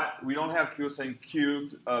we don't have cosine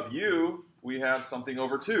cubed of u, we have something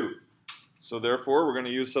over 2. So therefore, we're going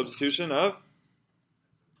to use substitution of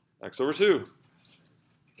x over 2.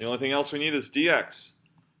 The only thing else we need is dx.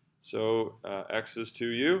 So x is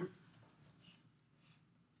 2u.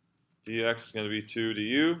 Dx is going to be 2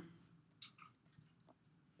 du.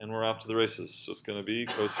 And we're off to the races. So it's going to be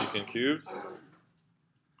cosecant cubed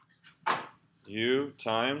u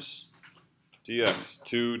times dx,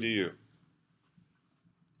 2 du.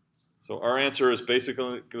 So our answer is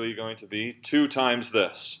basically going to be 2 times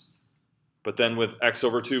this, but then with x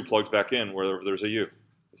over 2 plugged back in where there's a u.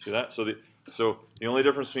 You see that? So the only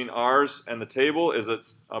difference between ours and the table is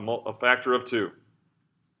it's a factor of 2.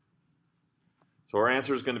 So our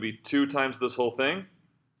answer is going to be 2 times this whole thing.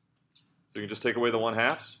 So you can just take away the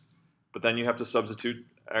 1/2, but then you have to substitute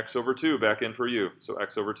x over 2 back in for u. So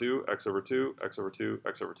x over 2, x over 2, x over 2,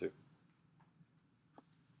 x over 2.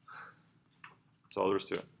 That's all there is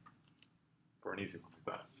to it for an easy one like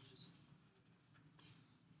that.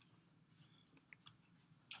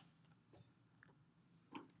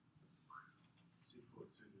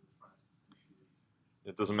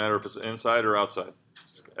 It doesn't matter if it's inside or outside.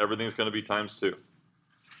 Everything's going to be times 2.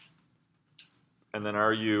 And then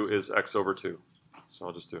our u is x over 2. So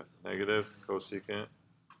I'll just do it. Negative cosecant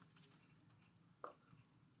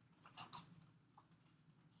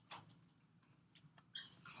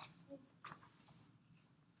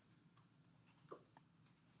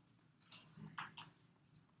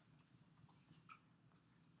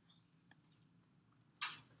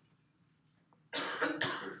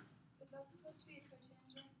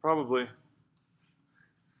probably.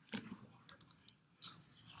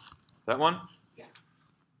 That one? Yeah.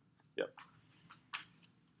 Yep.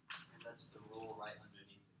 And that's the rule right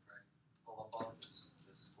underneath it, right? Well, above the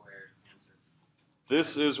squared answer.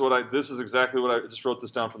 This is exactly what I just wrote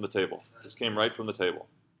this down from the table. This came right from the table.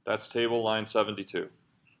 That's table line 72.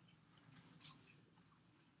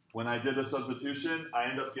 When I did the substitution, I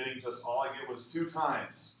ended up getting just all I get was 2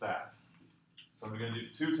 times that. So I'm going to do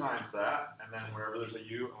 2 times that, and then wherever there's a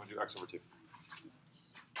u, I'm going to do x over 2.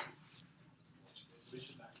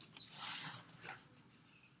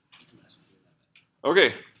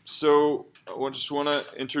 Okay, so I just want to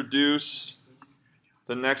introduce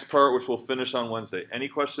the next part, which we'll finish on Wednesday. Any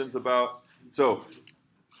questions about? So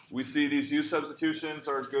we see these u substitutions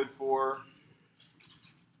are good for,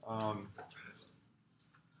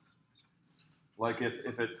 like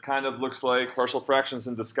if it kind of looks like partial fractions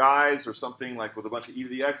in disguise or something like with a bunch of e to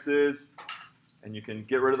the x's, and you can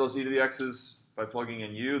get rid of those e to the x's by plugging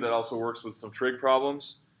in u. That also works with some trig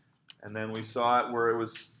problems. And then we saw it where it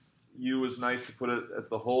was u was nice to put it as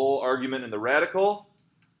the whole argument in the radical,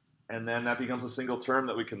 and then that becomes a single term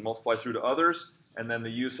that we can multiply through to others, and then the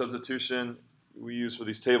u substitution we use for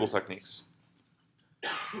these table techniques.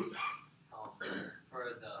 For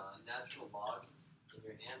the natural log, in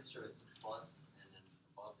your answer it's a plus, and then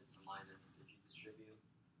above it's a minus. Did you distribute?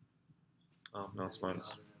 Oh, no, it's minus.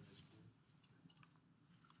 Is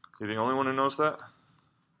he the only one who knows that?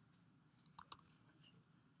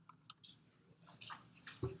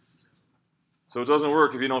 So it doesn't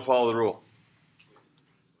work if you don't follow the rule.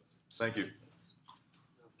 Thank you.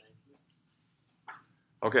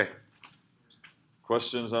 Okay.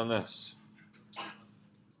 Questions on this?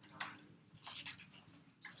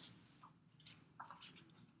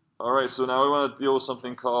 All right, so now we want to deal with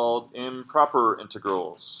something called improper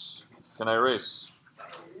integrals. Can I erase?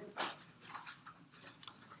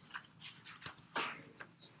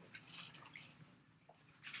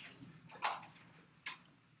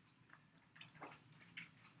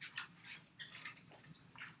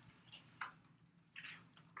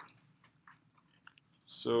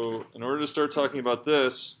 So in order to start talking about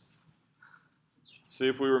this, see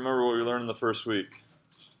if we remember what we learned in the first week.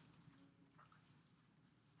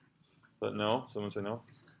 But no? Someone say no?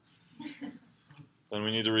 then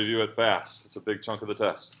we need to review it fast. It's a big chunk of the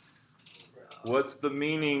test. What's the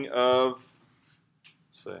meaning of,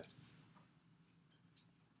 say,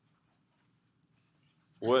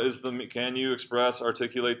 what is the, can you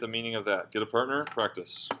articulate the meaning of that? Get a partner,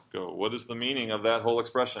 practice, go. What is the meaning of that whole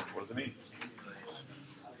expression? What does it mean?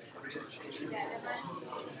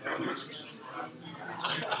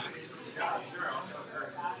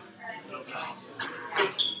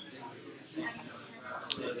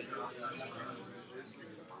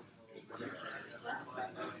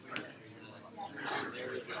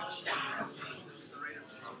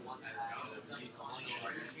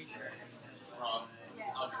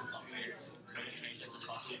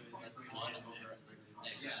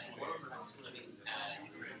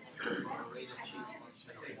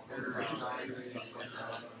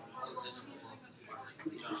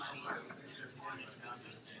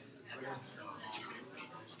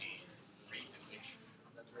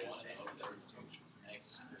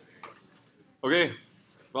 Okay,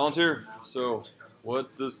 volunteer. So,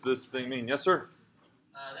 what does this thing mean? Yes, sir?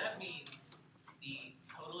 That means the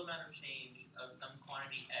total amount of change of some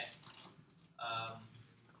quantity x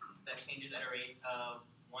that changes at a rate of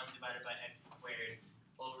 1 divided by x squared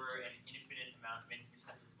over an infinite amount of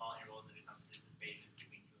infinitesimally small intervals that it comes to the space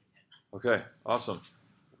between 2 and 10. Okay, awesome.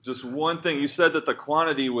 Just one thing. You said that the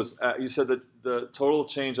quantity was, you said that the total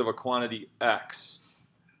change of a quantity x.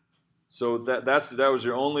 So that was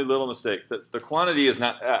your only little mistake. The quantity is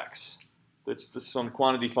not x. It's just some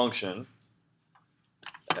quantity function.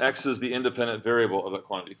 X is the independent variable of that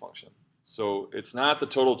quantity function. So it's not the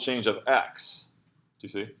total change of x. Do you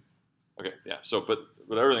see? Okay, yeah. So, but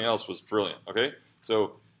everything else was brilliant. Okay,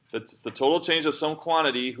 so that's the total change of some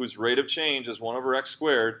quantity whose rate of change is 1 over x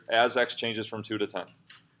squared as x changes from 2 to 10.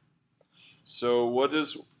 So what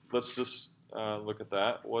is? Let's just look at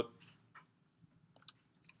that.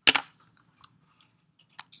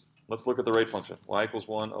 Let's look at the rate function. Y equals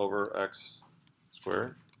 1 over x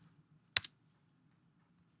squared.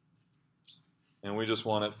 And we just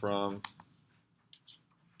want it from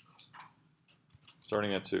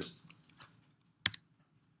starting at 2.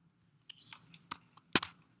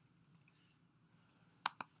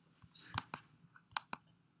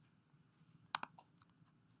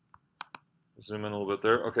 Zoom in a little bit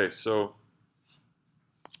there. Okay, so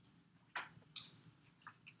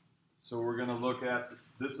we're going to look at,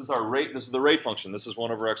 this is our rate, this is the rate function. This is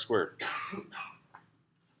 1 over x squared.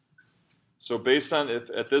 So based on, if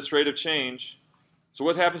at this rate of change, so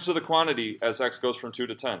what happens to the quantity as x goes from 2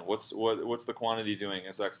 to 10? What's the quantity doing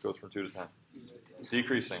as x goes from 2 to 10?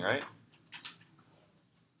 Decreasing, right?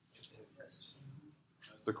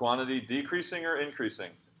 Is the quantity decreasing or increasing?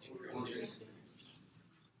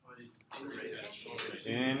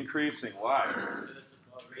 Increasing. Why?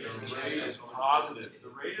 The rate is positive. The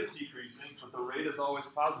rate is decreasing, but the rate is always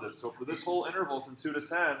positive. So for this whole interval from 2 to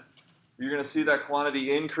 10, you're going to see that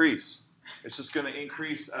quantity increase. It's just going to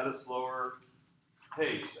increase at a slower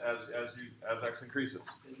pace as x increases.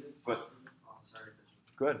 But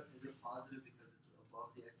go ahead. Is it positive because it's above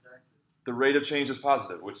the x-axis? The rate of change is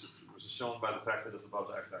positive, which is shown by the fact that it's above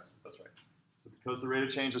the x-axis. That's right. So because the rate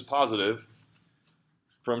of change is positive,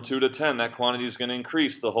 from 2 to 10, that quantity is going to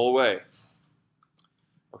increase the whole way.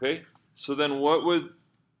 Okay? So then what would...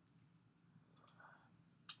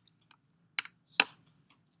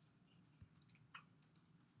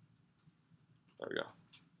 There we go.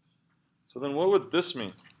 So then what would this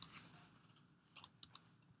mean?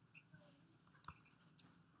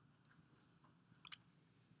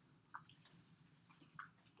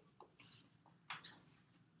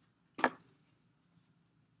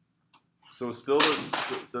 So it's still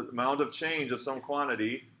the amount of change of some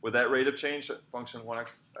quantity with that rate of change function 1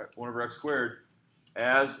 over x squared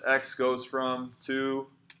as x goes from 2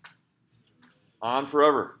 on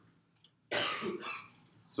forever.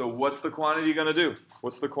 So what's the quantity going to do?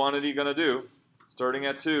 What's the quantity going to do starting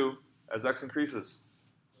at 2 as x increases?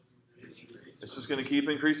 It's just going to keep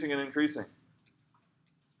increasing and increasing.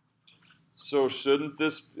 So shouldn't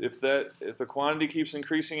this, if the quantity keeps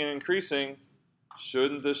increasing and increasing,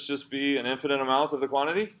 shouldn't this just be an infinite amount of the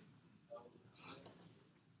quantity?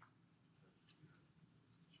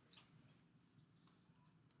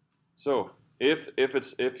 So if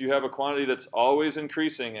you have a quantity that's always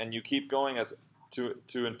increasing and you keep going as to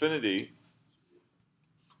infinity,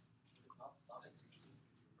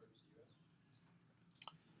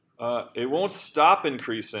 it won't stop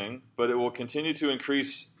increasing, but it will continue to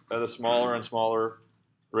increase at a smaller and smaller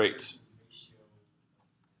rate.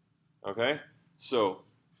 Okay? So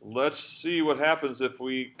let's see what happens if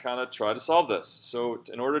we kind of try to solve this. So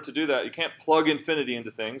in order to do that, you can't plug infinity into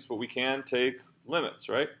things, but we can take limits,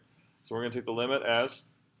 right? So we're going to take the limit as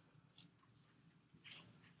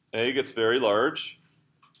a gets very large.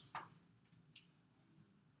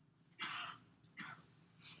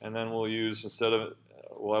 And then we'll use,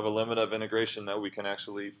 we'll have a limit of integration that we can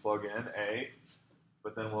actually plug in a,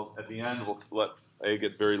 but then at the end we'll let a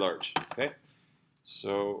get very large. Okay?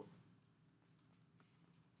 So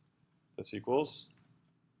this equals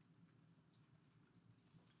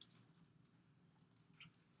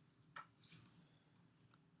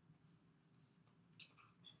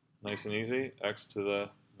nice and easy, x to the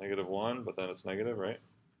 -1, but then it's negative, right?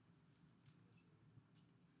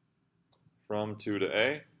 From 2 to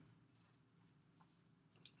a.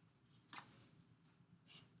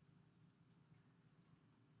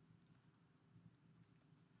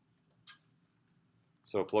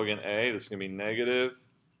 So plug in a, this is going to be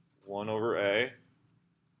 -1 over a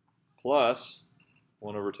plus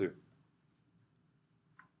 1 over 2.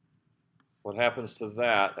 What happens to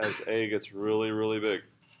that as a gets really, really big?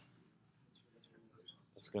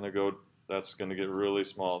 That's going to get really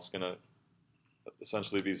small. It's going to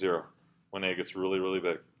essentially be 0 when a gets really, really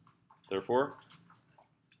big. Therefore,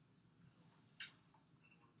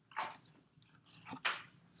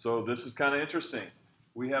 so this is kind of interesting.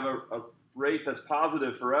 We have a rate that's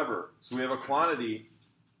positive forever. So we have a quantity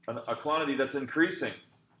that's increasing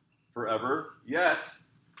forever, yet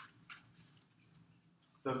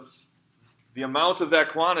the amount of that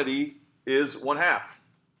quantity is 1/2.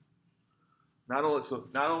 Not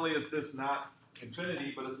only is this not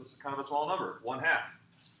infinity, but it's kind of a small number, 1/2.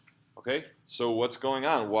 Okay, so what's going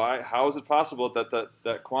on? How is it possible that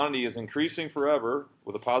that quantity is increasing forever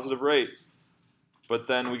with a positive rate, but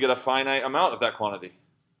then we get a finite amount of that quantity?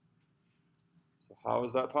 So how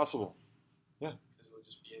is that possible? Yeah. Because it will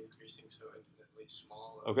just be increasing so infinitely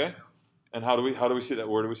small. Okay. And how do we see that?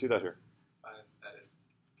 Where do we see that here? That it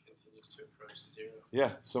continues to approach 0.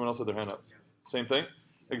 Yeah. Someone else had their hand up. Same thing.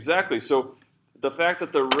 Exactly. So the fact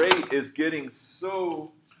that the rate is getting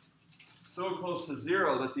so close to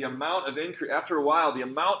 0 that the amount of increase, after a while, the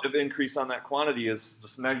amount of increase on that quantity is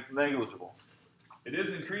just negligible. It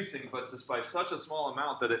is increasing, but just by such a small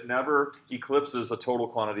amount that it never eclipses a total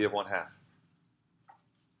quantity of 1/2.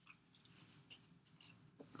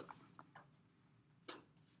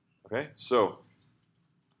 Okay, so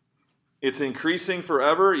it's increasing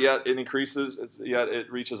forever, yet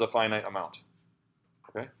it reaches a finite amount.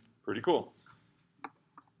 Okay, pretty cool.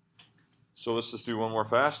 So let's just do one more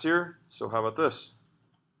fast here. So how about this?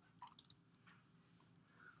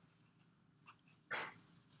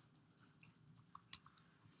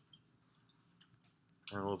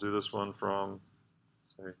 And we'll do this one from,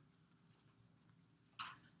 say,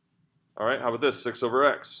 all right, how about this? 6 over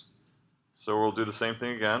x. So we'll do the same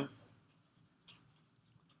thing again.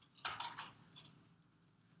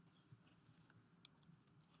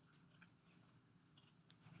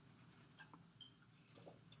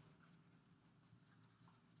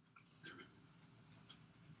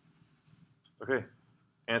 Okay,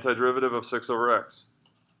 antiderivative of 6 over x.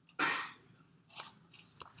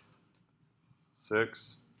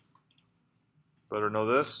 6. Better know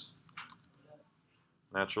this.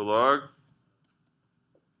 Natural log.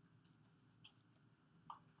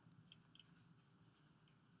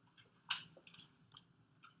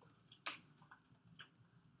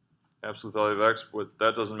 Absolute value of x, but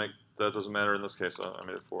that doesn't matter in this case. I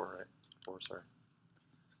made it 4, right? 4, sorry.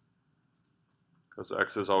 Because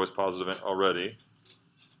x is always positive already.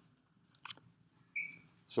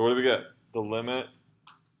 So what do we get? The limit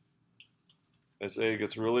as a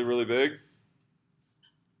gets really, really big.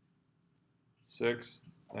 6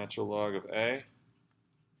 natural log of a.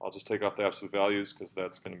 I'll just take off the absolute values because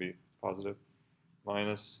that's going to be positive.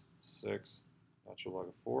 Minus 6 natural log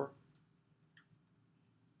of 4.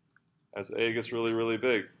 As a gets really, really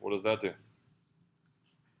big, what does that do?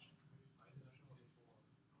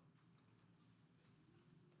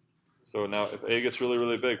 So now if a gets really,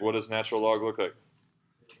 really big, what does natural log look like?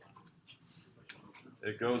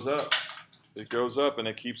 It goes up. It goes up and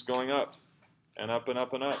it keeps going up. And up and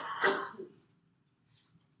up and up.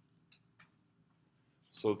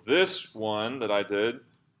 So this one that I did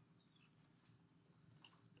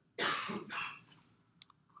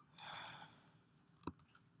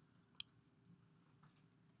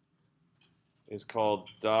is called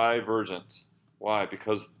divergent. Why?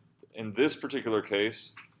 Because in this particular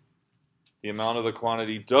case, the amount of the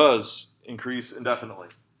quantity does increase indefinitely.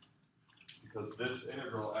 Because this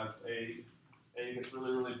integral, as a gets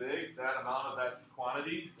really, really big, that amount of that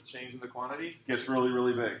quantity, the change in the quantity, gets really,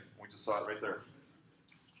 really big. We just saw it right there.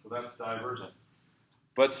 So that's divergent.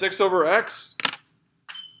 But 6 over x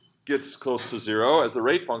gets close to 0 as the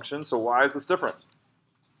rate function, so why is this different?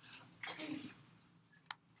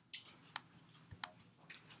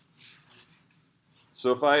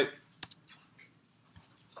 So if I,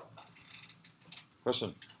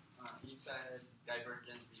 question? He said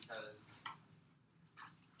divergent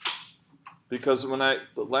Because when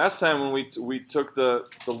the last time when we took the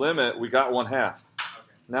limit, we got 1/2. okay.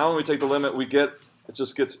 Now when we take the limit, it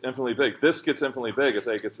just gets infinitely big. This gets infinitely big as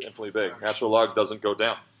A gets infinitely big. Natural log doesn't go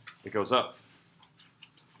down. It goes up.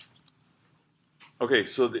 Okay,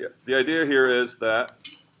 so the idea here is that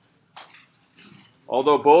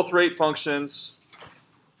although both rate functions,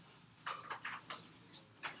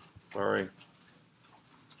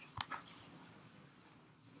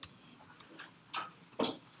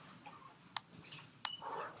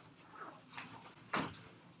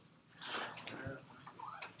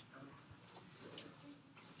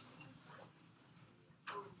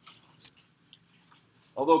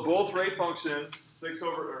 although both rate functions,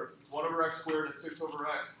 1 over x squared and 6 over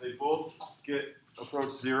x, they both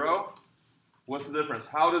approach 0. What's the difference?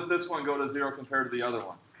 How does this one go to 0 compared to the other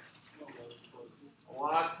one? A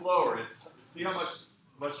lot slower. See how much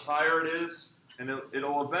higher it is? And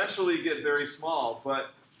it'll eventually get very small,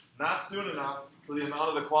 but not soon enough for the amount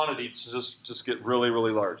of the quantity to just get really,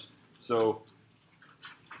 really large. So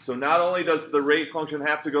not only does the rate function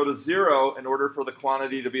have to go to 0 in order for the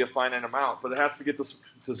quantity to be a finite amount, but it has to get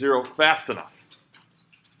to 0 fast enough.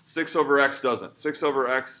 6 over x doesn't. 6 over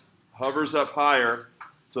x hovers up higher,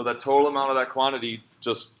 so that total amount of that quantity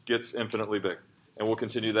just gets infinitely big. And we'll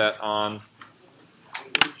continue that on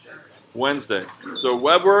Wednesday. So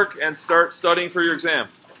web work and start studying for your exam.